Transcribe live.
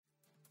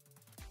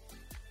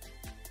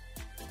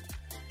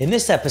In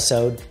this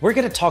episode, we're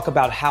going to talk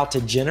about how to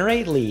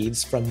generate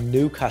leads from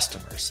new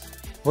customers.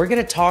 We're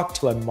going to talk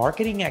to a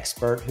marketing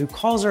expert who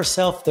calls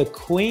herself the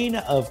queen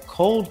of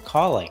cold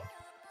calling.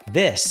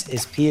 This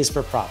is P is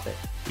for Profit.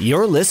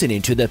 You're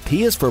listening to the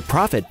P is for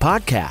Profit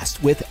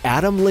podcast with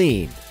Adam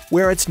Lean,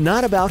 where it's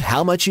not about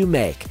how much you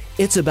make,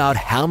 it's about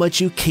how much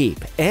you keep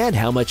and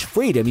how much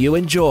freedom you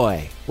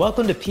enjoy.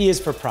 Welcome to P is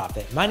for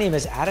Profit. My name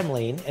is Adam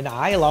Lean, and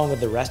I, along with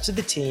the rest of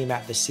the team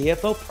at the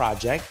CFO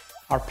Project,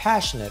 are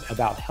passionate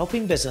about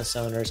helping business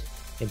owners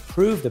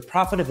improve the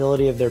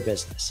profitability of their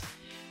business.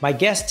 My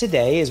guest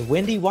today is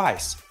Wendy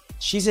Weiss.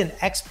 She's an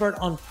expert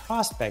on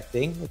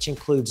prospecting, which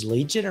includes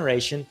lead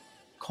generation,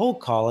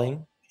 cold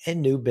calling,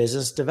 and new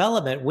business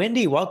development.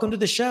 Wendy, welcome to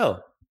the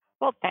show.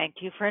 Well, thank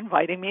you for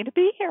inviting me to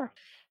be here.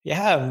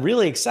 Yeah, I'm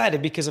really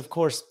excited because, of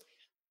course,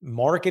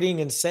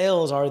 marketing and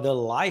sales are the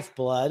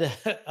lifeblood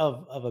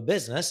of a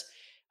business.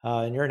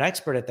 And you're an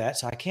expert at that.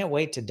 So I can't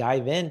wait to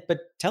dive in. But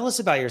tell us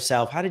about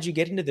yourself. How did you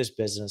get into this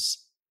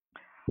business?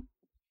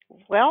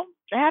 Well,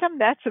 Adam,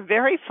 that's a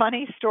very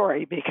funny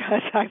story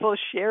because I will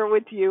share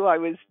with you, I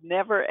was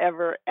never,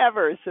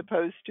 ever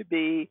supposed to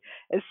be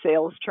a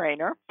sales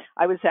trainer.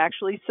 I was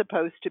actually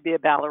supposed to be a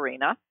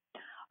ballerina.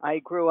 I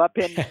grew up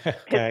in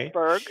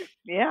Pittsburgh.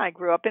 Yeah, I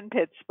grew up in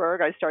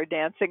Pittsburgh. I started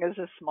dancing as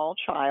a small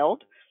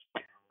child.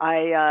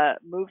 I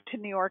moved to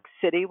New York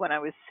City when I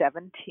was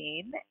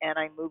 17, and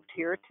I moved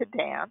here to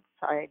dance.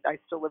 I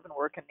still live and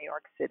work in New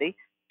York City.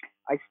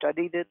 I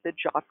studied at the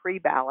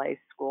Joffrey Ballet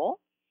School.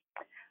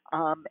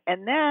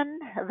 And then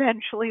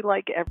eventually,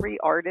 like every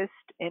artist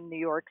in New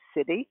York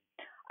City,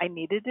 I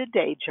needed a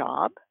day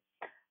job.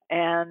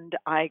 And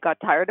I got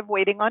tired of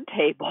waiting on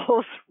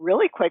tables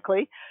really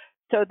quickly.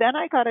 So then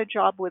I got a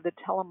job with a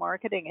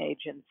telemarketing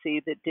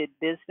agency that did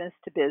business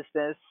to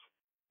business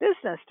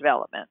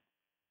development.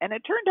 And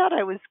it turned out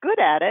I was good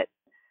at it,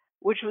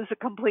 which was a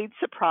complete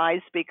surprise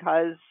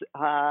because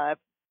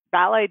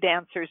ballet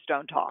dancers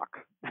don't talk.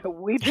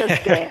 We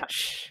just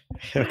dance.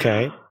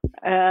 Okay.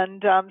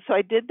 And so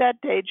I did that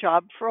day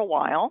job for a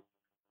while.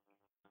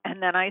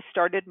 And then I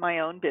started my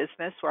own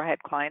business where I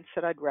had clients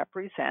that I'd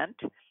represent.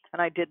 And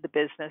I did the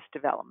business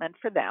development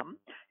for them.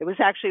 It was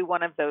actually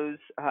one of those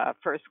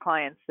first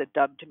clients that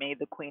dubbed me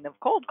the queen of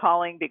cold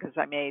calling because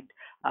I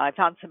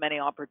found so many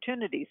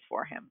opportunities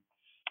for him.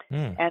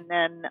 And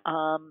then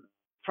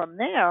from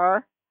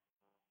there,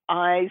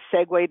 I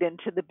segued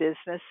into the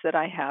business that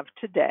I have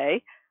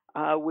today,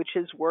 which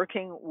is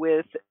working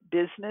with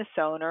business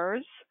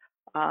owners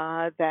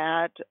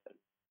that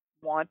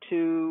want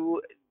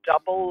to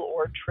double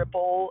or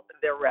triple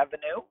their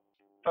revenue.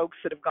 Folks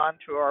that have gone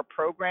through our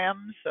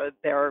programs,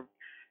 they're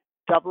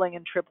doubling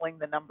and tripling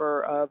the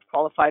number of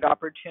qualified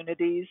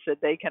opportunities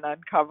that they can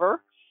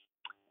uncover,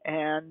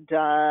 and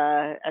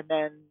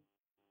then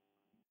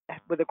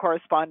with a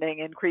corresponding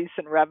increase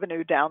in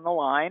revenue down the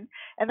line.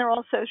 And they're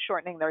also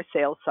shortening their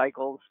sales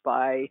cycles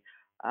by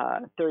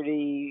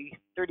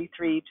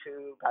 33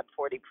 to about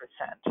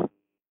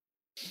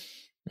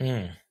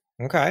 40%.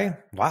 Okay.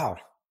 Wow.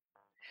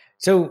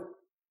 So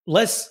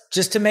let's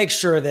just to make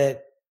sure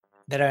that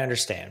I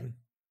understand,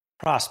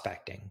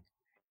 prospecting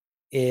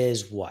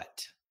is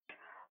what?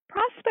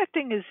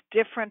 Prospecting is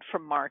different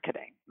from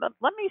marketing.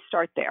 Let me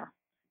start there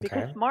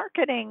because Okay.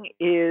 marketing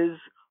is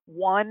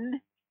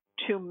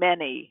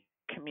one-to-many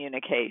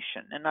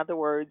communication. In other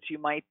words, you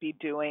might be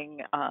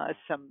doing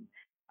some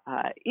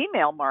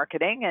email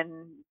marketing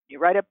and you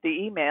write up the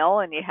email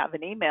and you have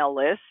an email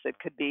list. It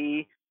could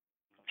be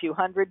a few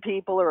hundred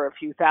people or a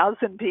few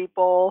thousand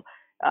people.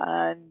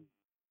 And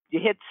you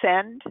hit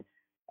send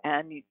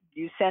and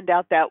you send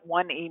out that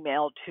one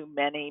email to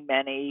many,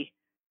 many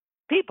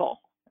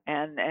people.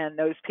 And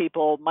those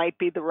people might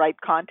be the right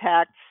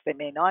contacts. They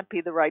may not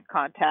be the right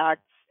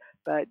contacts,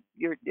 but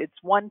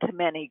it's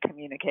one-to-many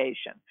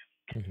communication.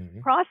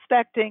 Mm-hmm.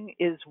 Prospecting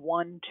is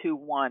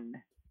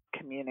one-to-one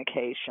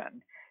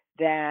communication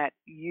that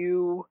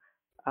you,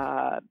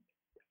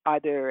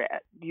 either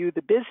you,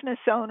 the business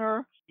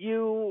owner,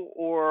 you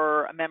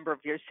or a member of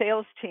your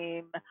sales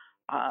team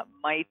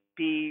might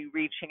be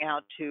reaching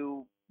out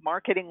to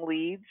marketing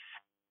leads,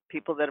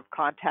 people that have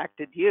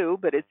contacted you,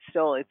 but it's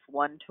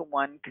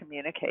one-to-one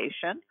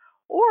communication.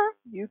 Or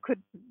you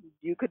could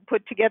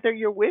put together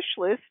your wish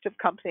list of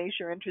companies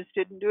you're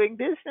interested in doing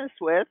business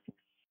with,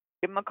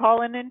 give them a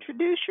call and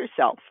introduce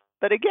yourself.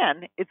 But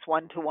again, it's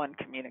one-to-one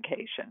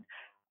communication.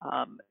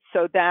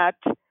 So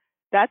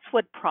that's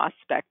what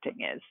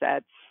prospecting is.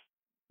 That's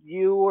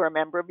you or a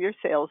member of your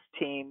sales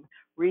team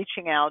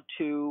reaching out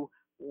to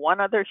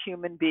one other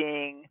human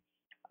being,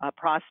 a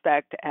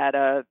prospect at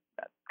a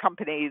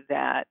company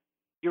that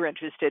you're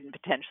interested in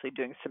potentially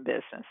doing some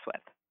business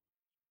with.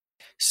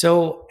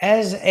 So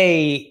as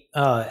a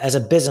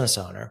business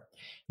owner,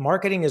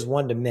 marketing is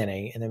one to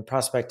many, and then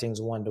prospecting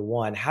is one to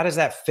one. How does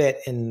that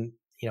fit in?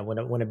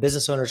 When a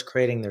business owner is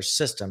creating their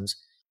systems,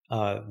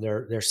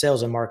 their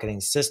sales and marketing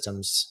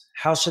systems,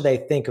 how should they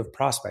think of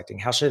prospecting?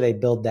 How should they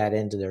build that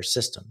into their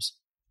systems?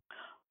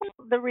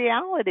 The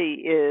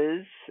reality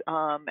is,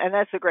 and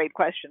that's a great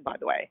question, by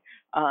the way.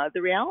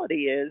 The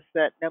reality is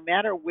that no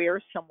matter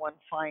where someone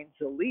finds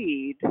a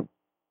lead,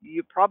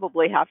 you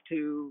probably have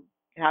to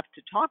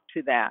talk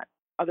to that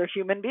other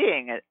human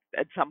being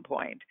at some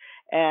point.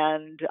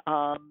 And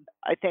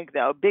I think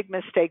the big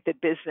mistake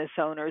that business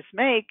owners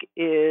make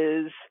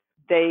is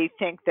they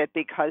think that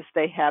because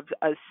they have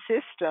a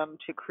system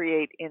to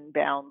create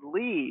inbound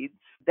leads,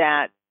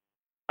 that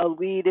a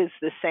lead is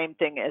the same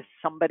thing as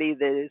somebody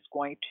that is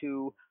going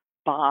to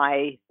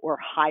buy or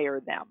hire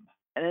them.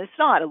 And it's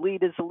not. A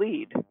lead is a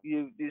lead.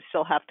 You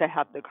still have to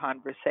have the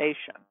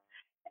conversation.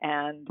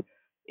 And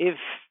if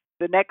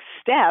the next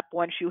step,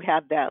 once you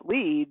have that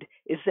lead,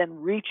 is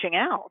then reaching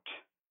out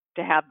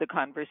to have the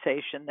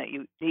conversation that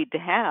you need to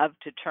have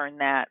to turn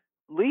that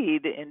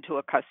lead into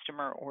a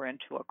customer or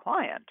into a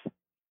client.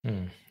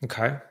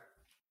 Okay.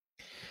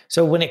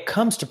 So when it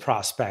comes to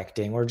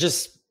prospecting or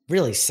just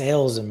really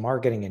sales and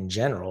marketing in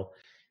general,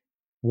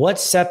 what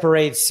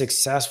separates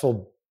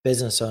successful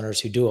business owners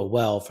who do it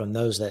well from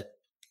those that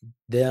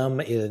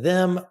either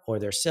them or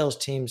their sales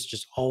teams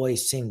just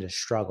always seem to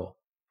struggle?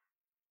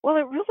 Well,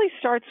 it really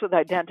starts with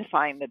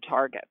identifying the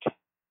target.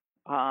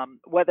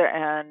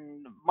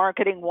 And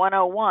marketing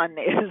 101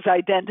 is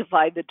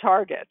identify the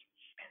target.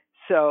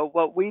 So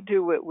what we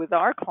do with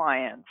our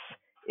clients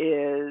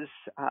is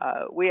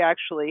we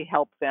actually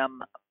help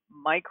them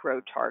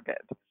micro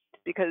target,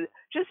 because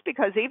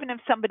even if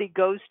somebody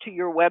goes to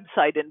your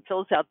website and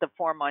fills out the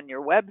form on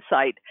your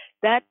website,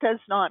 that does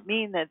not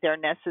mean that they're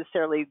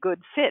necessarily a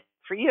good fit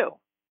for you.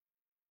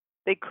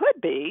 They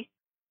could be,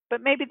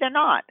 but maybe they're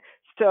not.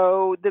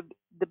 So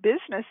the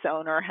business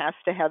owner has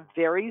to have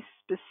very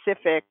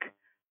specific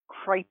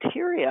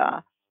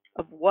criteria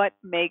of what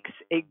makes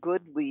a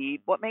good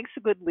lead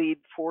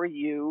for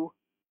you,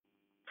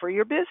 for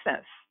your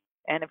business.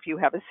 And if you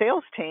have a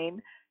sales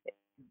team,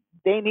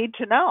 they need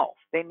to know.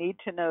 They need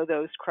to know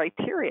those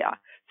criteria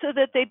so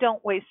that they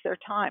don't waste their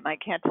time. I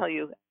can't tell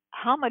you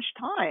how much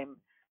time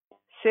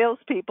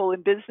salespeople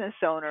and business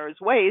owners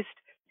waste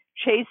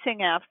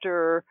chasing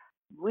after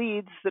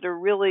leads that are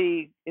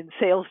really, in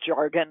sales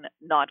jargon,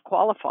 not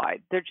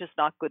qualified. They're just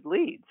not good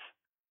leads,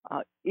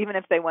 even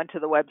if they went to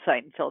the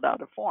website and filled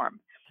out a form.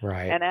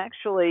 Right. And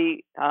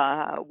actually,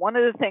 one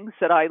of the things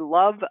that I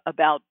love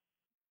about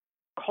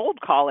cold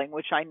calling,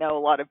 which I know a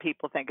lot of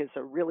people think is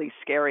a really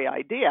scary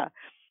idea,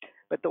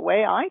 but the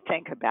way I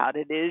think about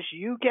it is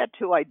you get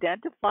to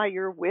identify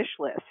your wish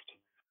list.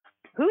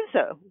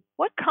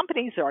 What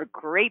companies are a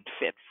great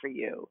fit for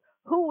you?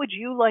 Who would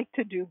you like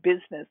to do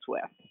business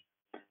with?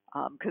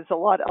 Because a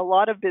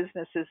lot of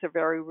businesses are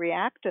very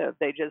reactive.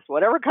 They just,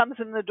 whatever comes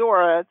in the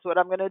door, that's what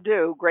I'm going to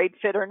do, great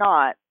fit or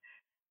not.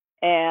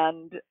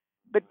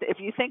 But if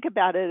you think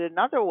about it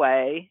another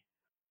way,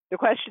 the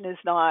question is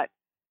not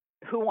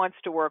who wants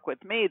to work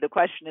with me. The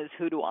question is,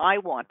 who do I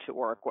want to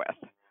work with?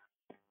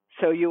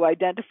 So you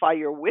identify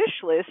your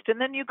wish list and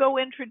then you go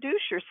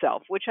introduce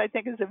yourself, which I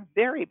think is a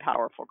very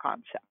powerful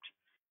concept.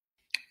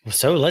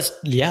 So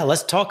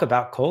let's talk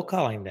about cold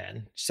calling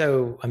then.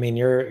 So, I mean,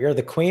 you're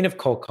the queen of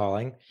cold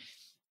calling.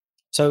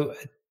 So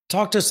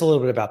talk to us a little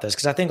bit about this,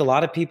 because I think a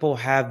lot of people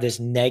have this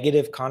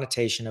negative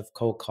connotation of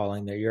cold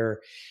calling, that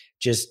you're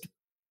just,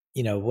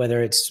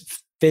 whether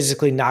it's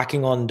physically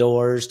knocking on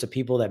doors to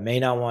people that may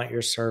not want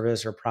your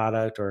service or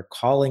product, or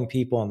calling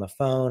people on the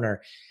phone,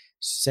 or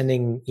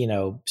sending,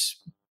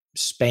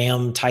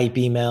 spam type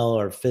email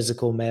or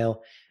physical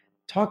mail.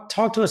 Talk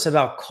to us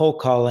about cold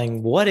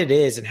calling, what it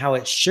is and how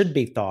it should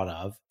be thought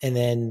of, and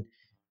then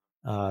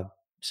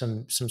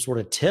some sort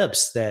of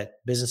tips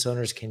that business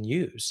owners can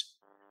use.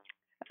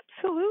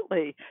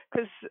 Absolutely,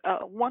 because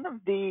one of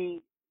the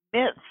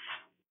myths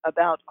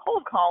about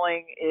cold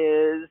calling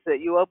is that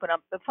you open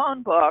up the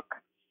phone book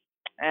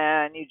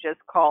and you just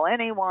call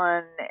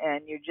anyone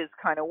and you just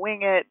kind of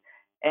wing it,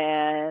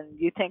 and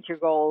you think your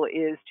goal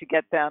is to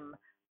get them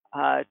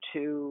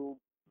to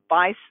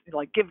buy,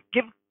 like give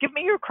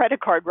me your credit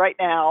card right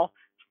now,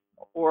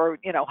 or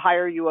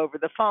hire you over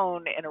the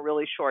phone in a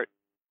really short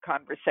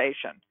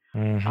conversation.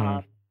 Mm-hmm.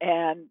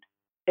 And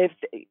if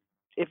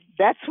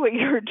that's what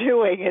you're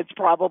doing, it's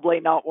probably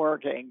not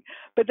working.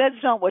 But that's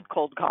not what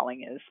cold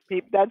calling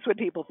is. That's what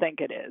people think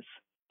it is.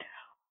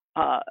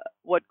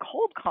 What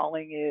cold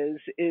calling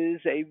is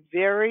a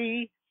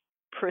very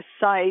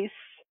precise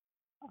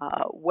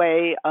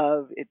way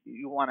of, if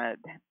you want to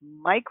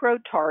micro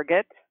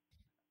target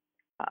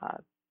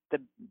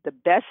the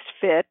best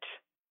fit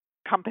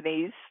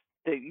companies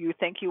that you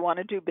think you want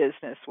to do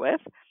business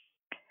with,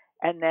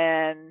 and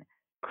then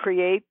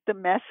create the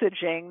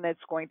messaging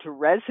that's going to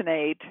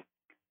resonate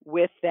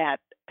with that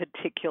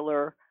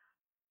particular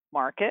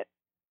market.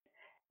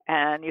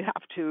 And you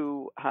have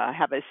to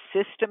have a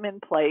system in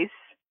place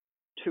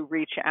to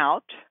reach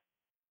out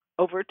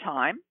over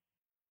time.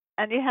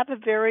 And you have to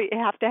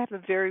have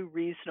a very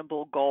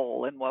reasonable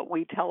goal. And what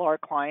we tell our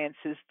clients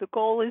is the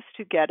goal is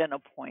to get an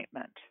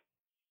appointment.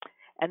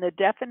 And the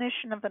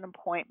definition of an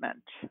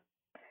appointment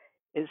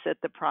is that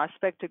the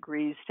prospect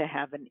agrees to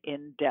have an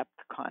in-depth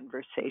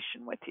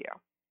conversation with you.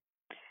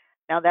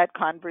 Now that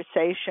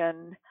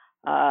conversation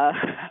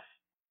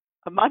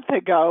a month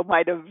ago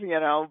might have,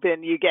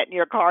 been you get in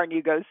your car and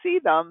you go see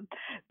them.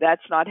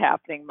 That's not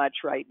happening much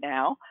right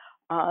now.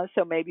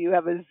 So maybe you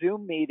have a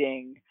Zoom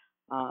meeting,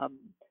 um,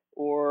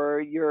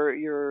 or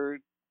you're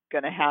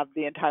going to have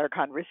the entire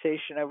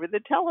conversation over the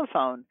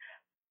telephone.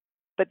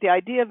 But the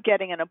idea of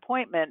getting an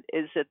appointment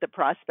is that the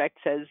prospect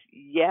says,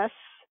 yes,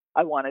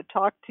 I want to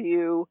talk to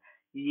you.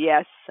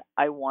 Yes,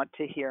 I want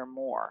to hear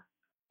more.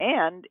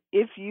 And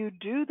if you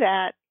do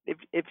that,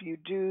 if you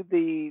do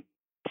the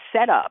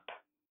setup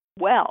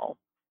well,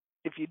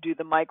 if you do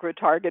the micro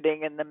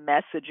targeting and the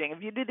messaging,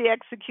 if you do the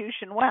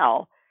execution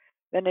well,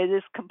 then it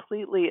is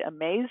completely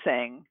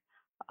amazing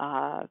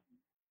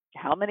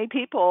how many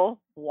people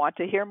want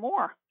to hear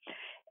more.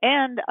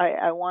 And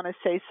I want to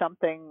say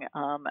something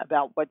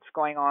about what's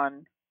going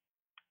on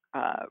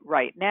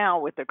right now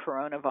with the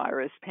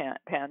coronavirus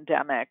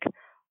pandemic.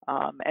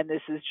 And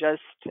this is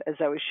just, as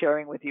I was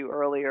sharing with you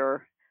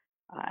earlier,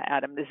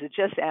 Adam, this is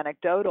just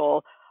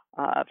anecdotal.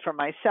 For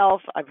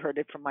myself, I've heard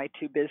it from my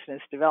two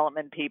business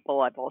development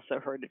people. I've also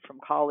heard it from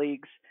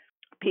colleagues.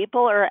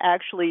 People are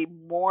actually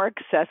more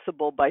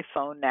accessible by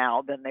phone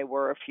now than they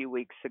were a few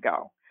weeks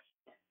ago,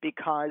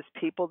 because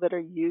people that are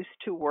used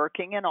to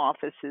working in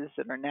offices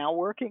that are now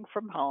working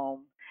from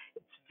home,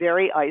 it's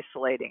very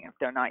isolating if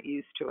they're not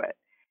used to it.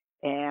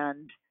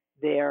 And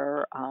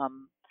they're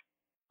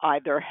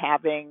either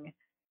having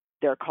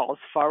their calls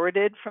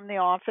forwarded from the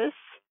office.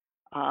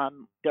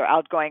 Their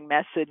outgoing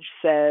message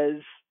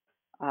says,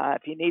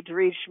 if you need to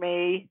reach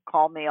me,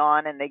 call me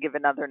on, and they give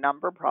another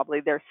number,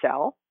 probably their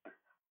cell.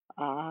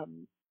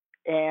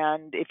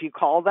 And if you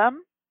call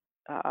them,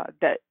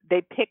 that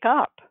they pick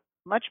up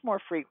much more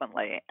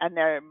frequently, and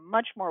they're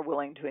much more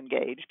willing to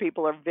engage.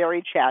 People are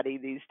very chatty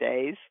these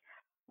days.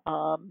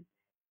 And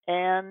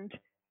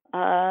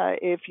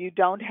if you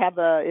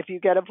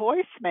get a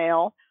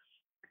voicemail,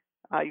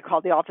 you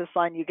call the office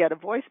line, you get a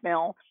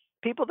voicemail.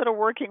 People that are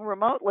working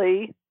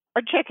remotely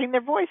are checking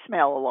their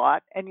voicemail a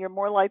lot, and you're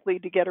more likely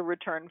to get a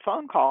return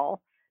phone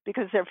call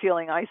because they're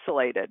feeling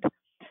isolated.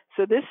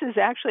 So this is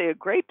actually a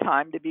great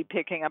time to be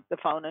picking up the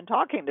phone and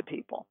talking to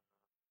people.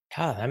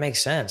 Yeah, that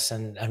makes sense.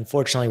 And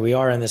unfortunately, we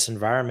are in this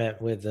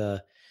environment with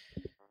the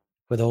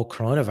whole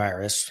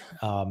coronavirus.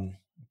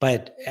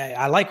 But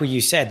I like what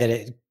you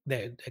said,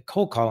 that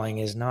cold calling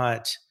is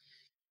not.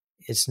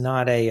 It's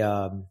not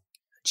a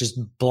just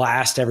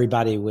blast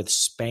everybody with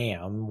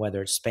spam,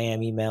 whether it's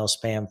spam email,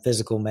 spam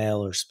physical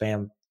mail, or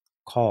spam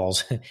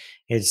calls.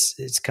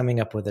 It's coming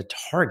up with a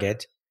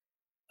target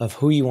of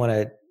who you want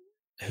to,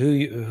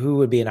 who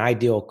would be an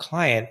ideal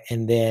client,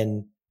 and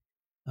then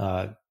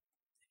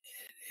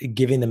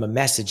giving them a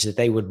message that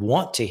they would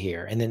want to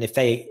hear. And then if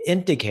they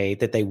indicate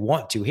that they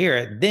want to hear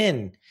it,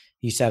 then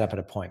you set up an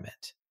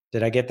appointment.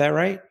 Did I get that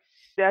right?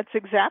 That's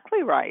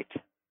exactly right.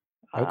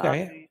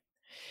 Okay.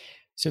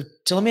 So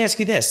let me ask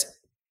you this.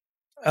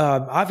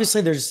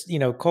 Obviously, there's,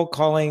 cold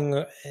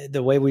calling,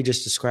 the way we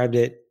just described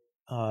it,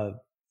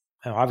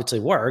 obviously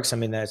works. I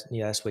mean,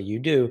 that's what you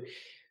do.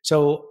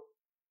 So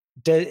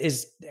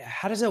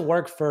how does it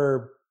work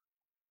for,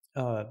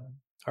 or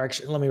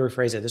actually, let me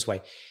rephrase it this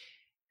way.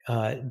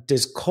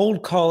 Does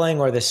cold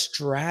calling or the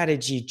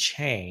strategy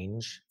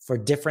change for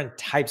different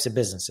types of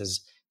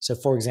businesses? So,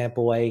 for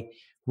example, a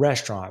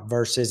restaurant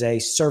versus a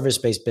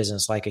service-based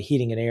business like a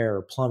heating and air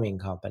or plumbing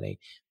company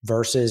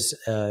versus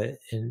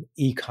an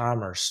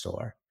e-commerce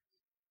store?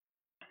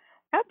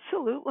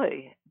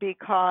 Absolutely,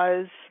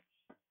 because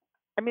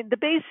the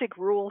basic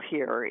rule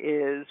here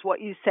is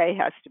what you say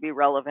has to be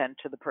relevant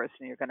to the person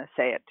you're going to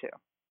say it to.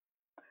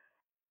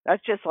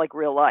 That's just like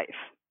real life.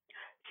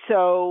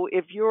 So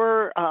if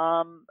you're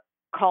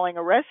calling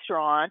a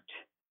restaurant,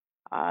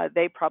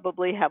 they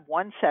probably have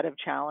one set of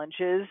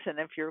challenges. And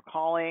if you're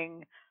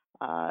calling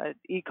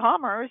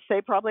e-commerce,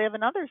 they probably have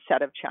another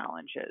set of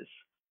challenges.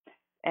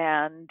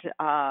 And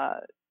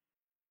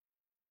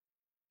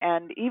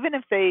even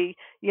if they,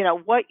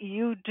 what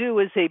you do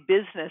as a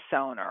business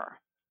owner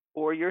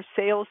or your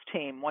sales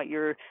team, what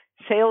your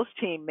sales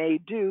team may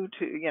do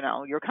to,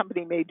 your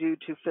company may do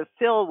to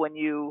fulfill when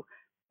you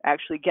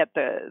actually get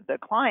the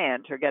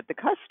client or get the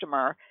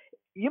customer,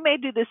 you may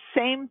do the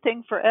same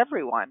thing for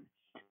everyone,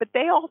 but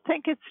they all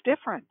think it's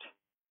different.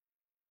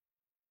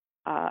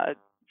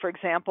 For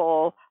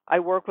example, I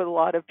work with a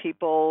lot of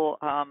people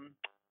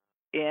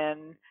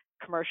in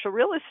commercial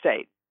real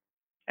estate,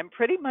 and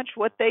pretty much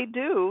what they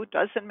do,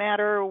 doesn't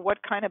matter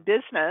what kind of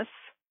business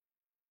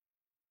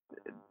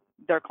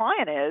their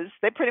client is,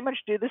 they pretty much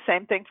do the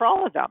same thing for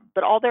all of them,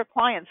 but all their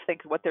clients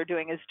think what they're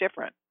doing is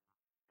different.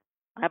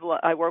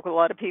 I work with a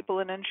lot of people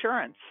in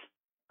insurance.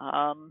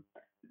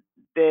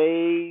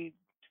 They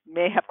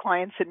may have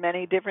clients in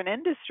many different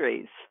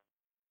industries.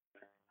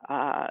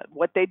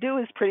 What they do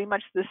is pretty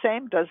much the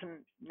same.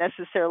 Doesn't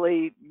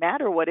necessarily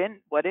matter what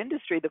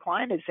industry the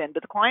client is in,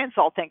 but the clients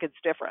all think it's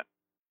different.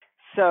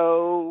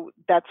 So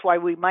that's why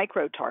we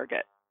micro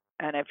target.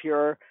 And if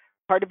your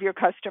part of your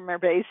customer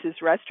base is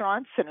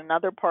restaurants and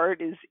another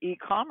part is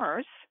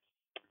e-commerce,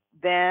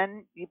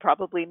 then you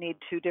probably need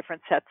two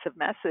different sets of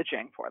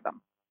messaging for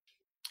them.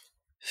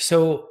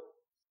 So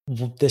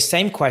the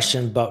same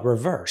question, but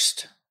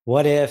reversed.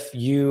 What if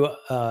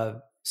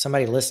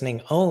somebody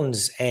listening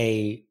owns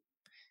a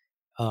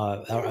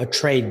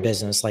trade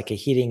business like a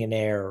heating and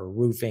air or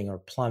roofing or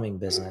plumbing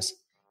business?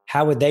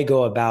 How would they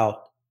go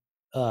about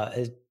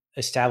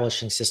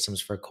establishing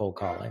systems for cold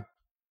calling?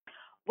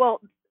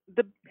 Well,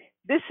 the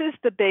this is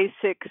the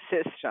basic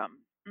system,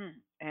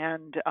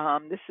 and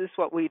this is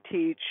what we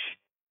teach.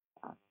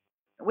 Uh,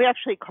 we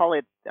actually call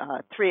it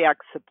 3X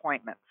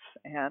appointments,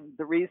 and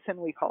the reason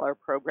we call our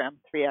program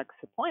 3X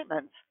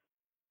appointments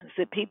is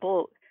that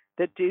people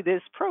that do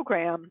this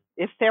program,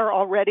 if they're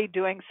already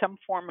doing some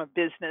form of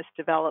business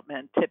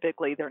development,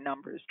 typically their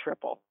numbers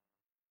triple.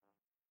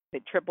 They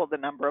triple the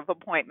number of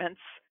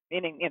appointments,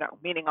 meaning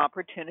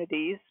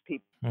opportunities,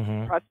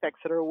 Mm-hmm. prospects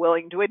that are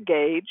willing to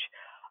engage,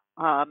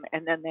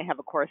 and then they have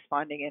a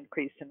corresponding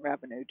increase in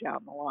revenue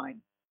down the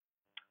line.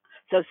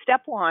 So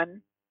step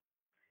one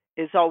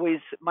is always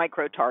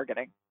micro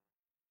targeting.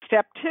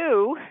 Step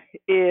two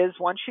is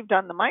once you've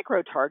done the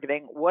micro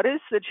targeting, what is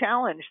the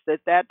challenge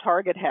that that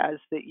target has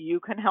that you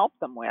can help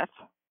them with,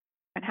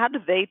 and how do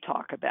they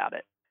talk about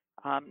it?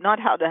 Not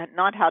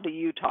how do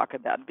you talk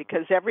about it,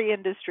 because every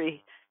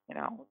industry,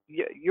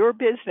 your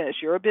business,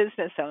 you're a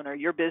business owner,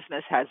 your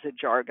business has a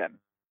jargon.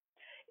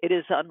 It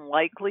is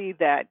unlikely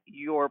that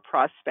your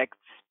prospects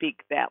speak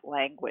that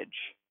language.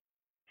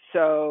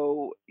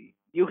 So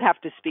you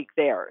have to speak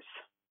theirs.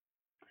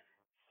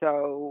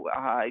 So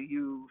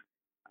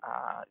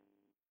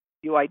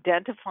you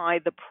identify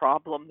the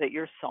problem that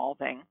you're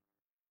solving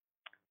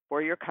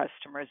for your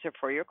customers or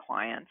for your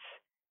clients,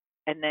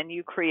 and then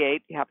you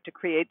have to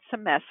create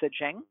some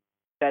messaging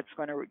that's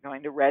going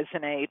to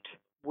resonate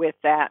with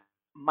that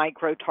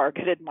micro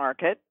targeted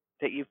market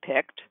that you've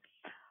picked.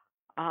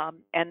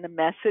 And the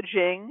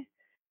messaging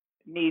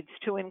needs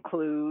to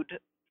include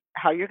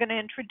how you're going to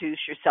introduce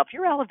yourself,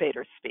 your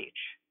elevator speech,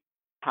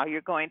 how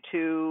you're going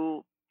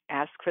to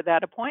ask for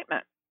that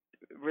appointment,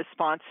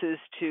 responses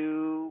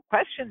to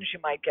questions you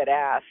might get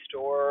asked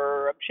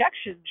or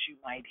objections you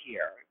might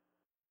hear,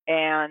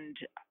 and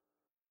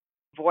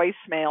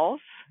voicemails,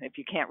 if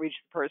you can't reach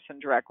the person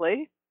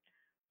directly,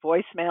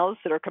 voicemails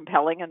that are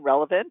compelling and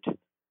relevant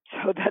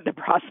so that the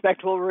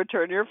prospect will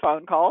return your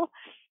phone call,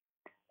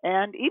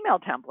 and email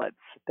templates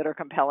that are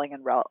compelling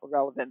and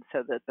relevant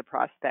so that the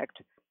prospect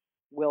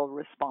will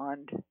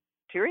respond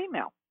to your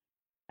email.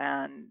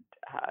 And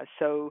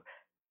so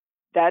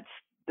that's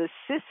the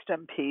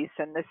system piece,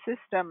 and the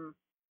system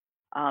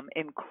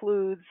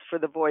includes for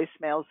the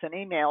voicemails and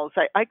emails.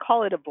 I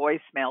call it a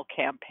voicemail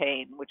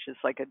campaign, which is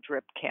like a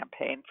drip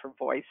campaign for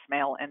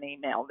voicemail and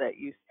email that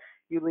you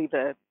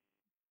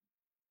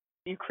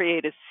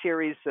create a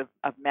series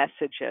of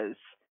messages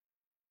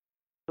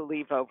to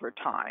leave over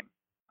time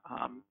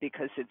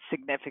because it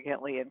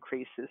significantly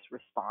increases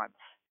response.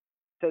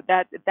 So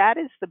that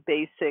is the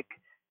basic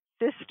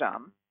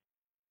system.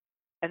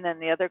 And then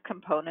the other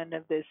component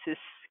of this is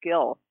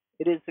skill.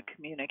 It is a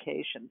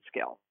communication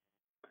skill.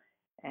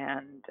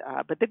 And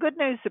but the good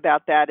news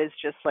about that is,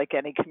 just like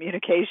any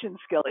communication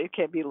skill, it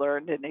can be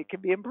learned and it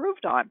can be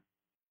improved on.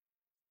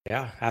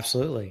 Yeah,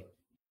 absolutely.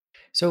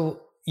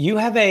 So you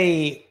have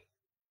a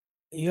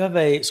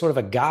sort of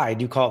a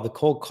guide. You call it the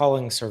Cold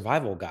Calling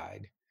Survival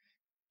Guide.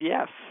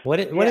 Yes. What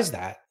Yes. is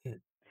that?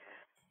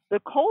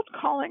 The Cold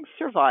Calling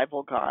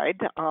Survival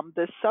Guide,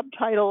 the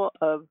subtitle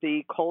of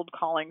the Cold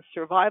Calling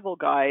Survival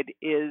Guide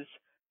is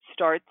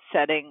Start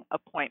Setting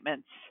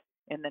Appointments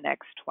in the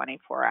Next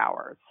 24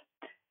 Hours.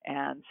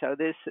 And so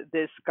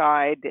this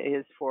guide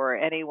is for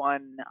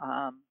anyone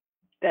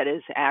that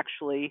is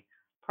actually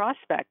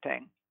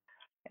prospecting.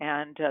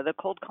 And the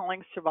Cold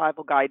Calling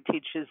Survival Guide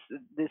teaches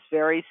this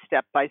very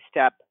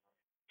step-by-step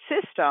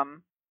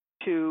system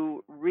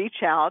to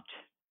reach out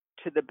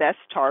to the best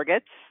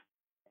targets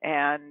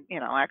and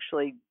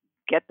actually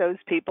get those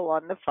people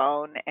on the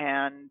phone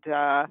and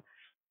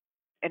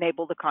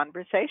enable the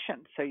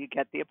conversation so you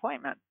get the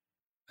appointment.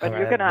 All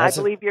But right, I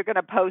believe you're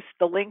gonna post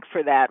the link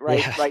for that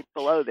yeah. right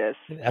below this,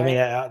 I mean,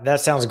 right?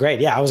 that sounds great.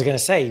 Yeah, I was going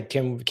to say,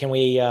 can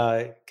we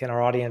can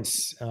our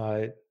audience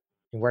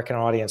where can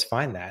our audience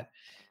find that?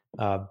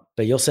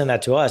 But you'll send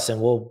that to us,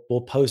 and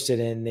we'll post it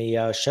in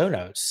the show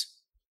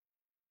notes.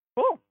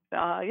 Cool.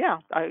 Yeah,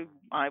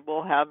 I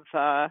will have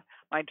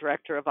my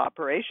director of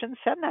operations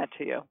send that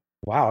to you.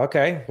 Wow.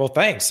 Okay. Well,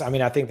 thanks. I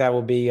mean, I think that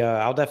will be.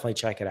 I'll definitely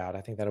check it out.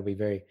 I think that'll be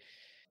very.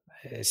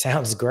 It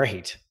sounds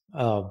great.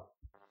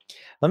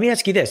 Let me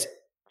ask you this: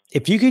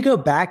 if you could go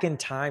back in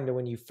time to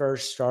when you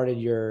first started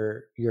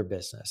your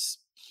business,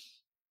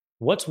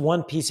 what's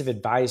one piece of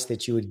advice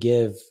that you would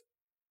give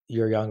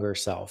your younger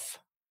self?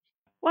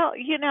 Well,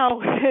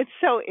 it's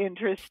so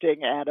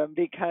interesting, Adam,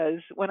 because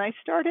when I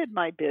started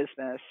my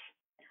business,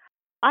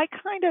 I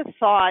kind of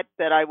thought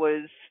that I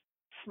was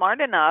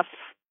smart enough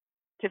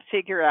to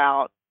figure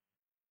out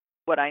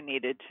what I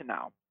needed to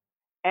know.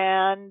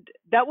 And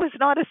that was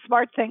not a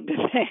smart thing to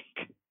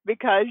think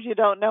because you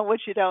don't know what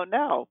you don't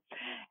know.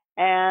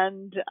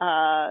 And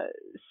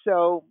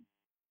so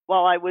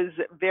while I was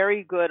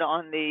very good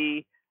on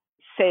the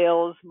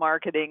sales,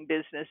 marketing,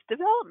 business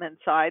development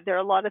side, there are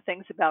a lot of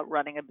things about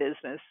running a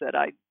business that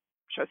I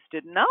just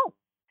didn't know.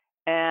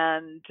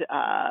 And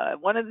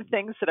one of the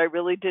things that I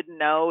really didn't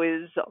know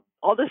is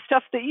all the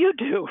stuff that you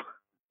do.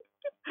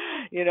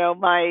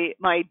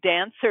 My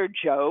dancer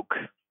joke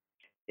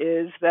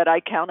is that I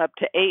count up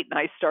to 8 and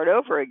I start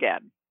over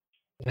again.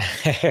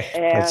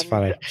 That's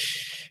funny.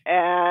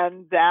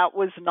 And that's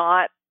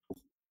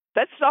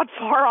not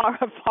far off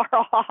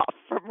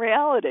from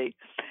reality.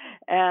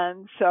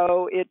 And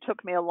so it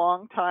took me a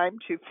long time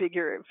to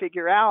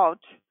figure out,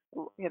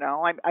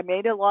 I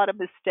made a lot of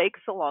mistakes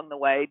along the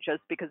way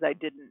just because I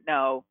didn't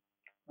know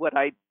what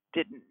I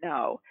didn't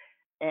know.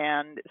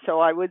 And so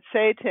I would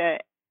say to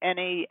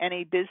any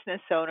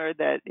business owner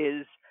that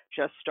is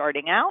just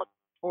starting out,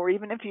 or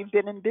even if you've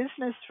been in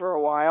business for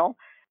a while,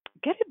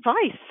 get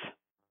advice.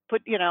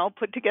 Put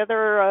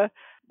together a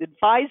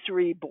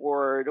advisory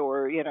board,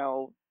 or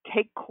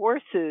take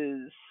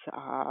courses.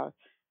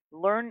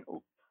 Learn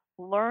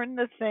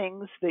the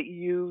things that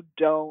you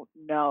don't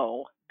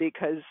know,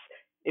 because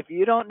if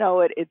you don't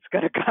know it, it's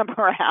going to come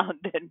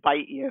around and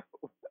bite you.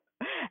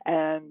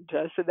 And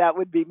so that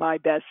would be my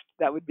best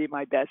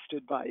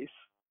advice.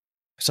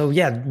 So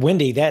yeah,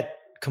 Wendy, that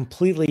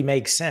completely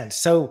makes sense.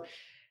 So, I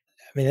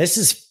mean, this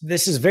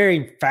is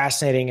very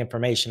fascinating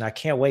information. I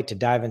can't wait to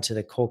dive into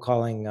the cold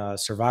calling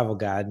survival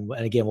guide.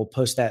 And again, we'll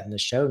post that in the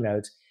show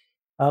notes.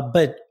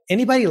 But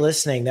anybody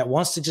listening that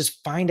wants to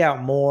just find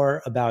out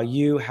more about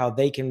you, how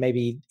they can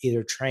maybe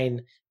either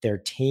train their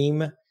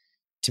team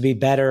to be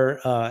better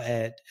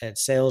at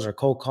sales or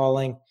cold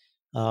calling,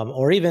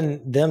 or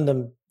even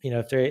them,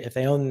 if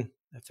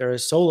they're a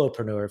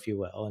solopreneur, if you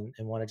will,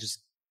 and want to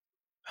just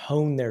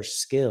hone their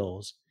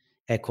skills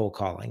at cold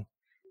calling,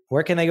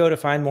 where can they go to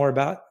learn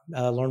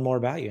more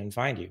about you and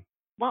find you?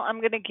 Well,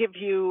 I'm going to give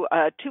you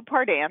a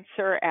 2-part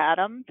answer,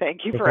 Adam.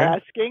 Thank you for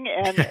asking.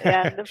 And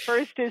the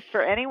first is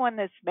for anyone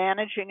that's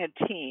managing a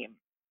team.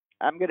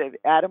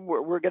 Adam,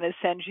 we're going to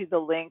send you the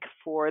link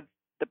for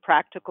the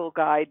practical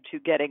guide to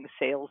getting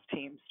sales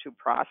teams to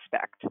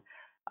prospect.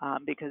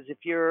 Because if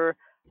you're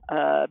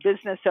a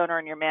business owner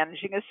and you're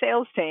managing a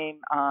sales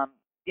team,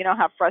 you know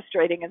how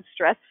frustrating and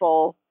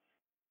stressful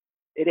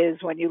it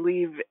is when you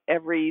leave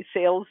every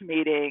sales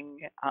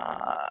meeting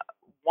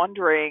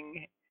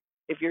wondering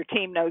if your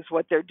team knows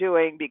what they're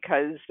doing,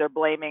 because they're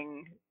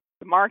blaming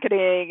the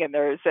marketing and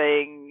they're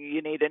saying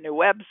you need a new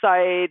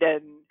website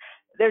and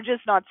they're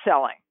just not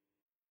selling.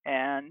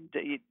 And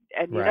you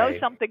know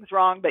something's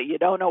wrong, but you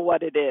don't know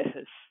what it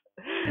is.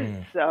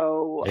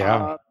 So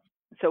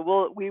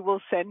we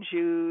will send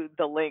you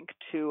the link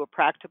to a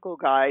practical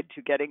guide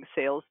to getting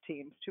sales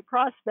teams to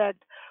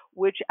prospect,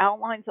 which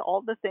outlines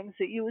all the things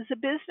that you as a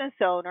business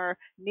owner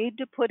need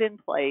to put in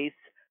place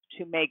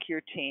to make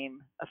your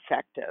team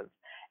effective.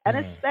 And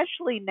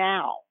especially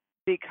now,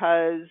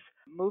 because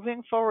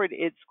moving forward,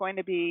 it's going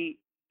to be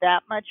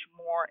that much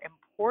more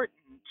important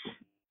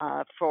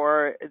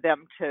for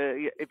them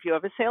to, if you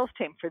have a sales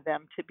team, for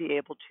them to be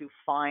able to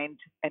find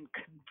and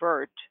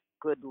convert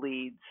good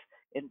leads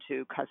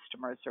into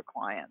customers or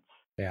clients.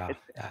 And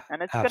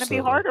it's going to be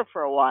harder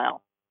for a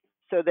while.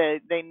 So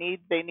they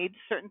need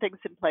certain things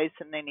in place,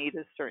 and they need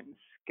a certain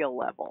skill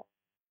level.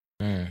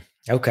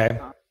 Okay.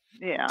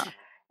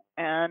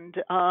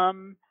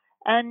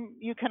 And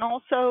you can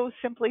also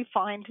simply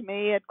find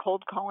me at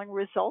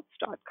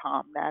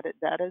coldcallingresults.com.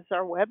 That is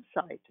our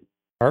website.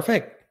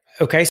 Perfect.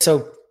 Okay,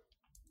 so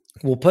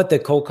we'll put the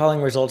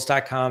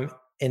coldcallingresults.com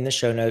in the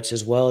show notes,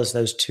 as well as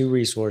those 2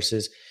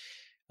 resources,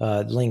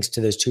 links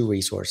to those 2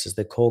 resources,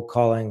 the Cold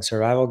Calling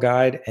Survival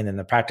Guide and then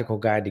the Practical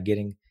Guide to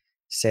Getting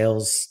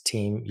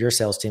your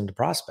sales team to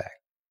prospect.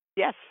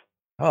 Yes.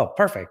 Oh,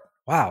 perfect.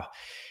 Wow.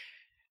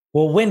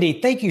 Well,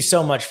 Wendy, thank you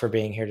so much for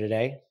being here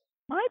today.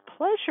 My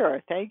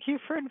pleasure. Thank you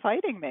for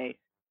inviting me.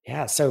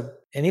 Yeah. So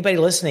anybody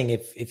listening,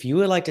 if you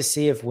would like to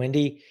see if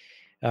Wendy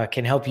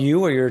can help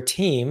you or your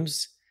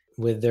teams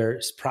with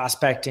their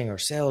prospecting or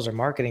sales or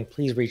marketing,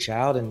 please reach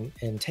out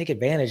and take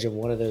advantage of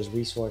one of those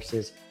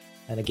resources.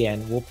 And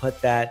again, we'll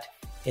put that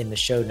in the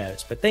show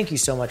notes. But thank you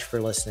so much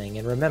for listening.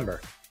 And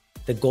remember,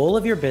 the goal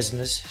of your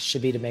business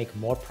should be to make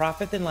more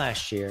profit than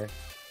last year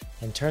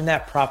and turn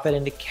that profit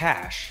into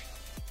cash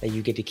that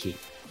you get to keep.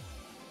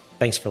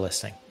 Thanks for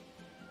listening.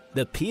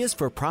 The P is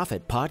for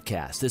Profit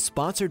podcast is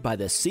sponsored by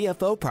the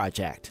CFO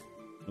Project.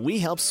 We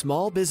help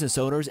small business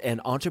owners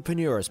and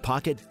entrepreneurs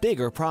pocket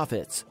bigger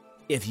profits.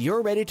 If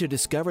you're ready to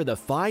discover the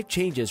 5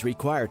 changes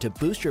required to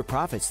boost your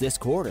profits this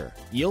quarter,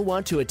 you'll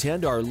want to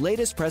attend our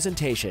latest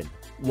presentation,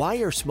 Why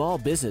Your Small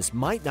Business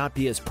Might Not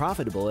Be as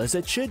Profitable as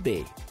It Should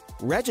Be.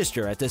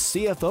 Register at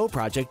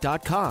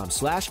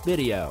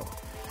thecfoproject.com/video.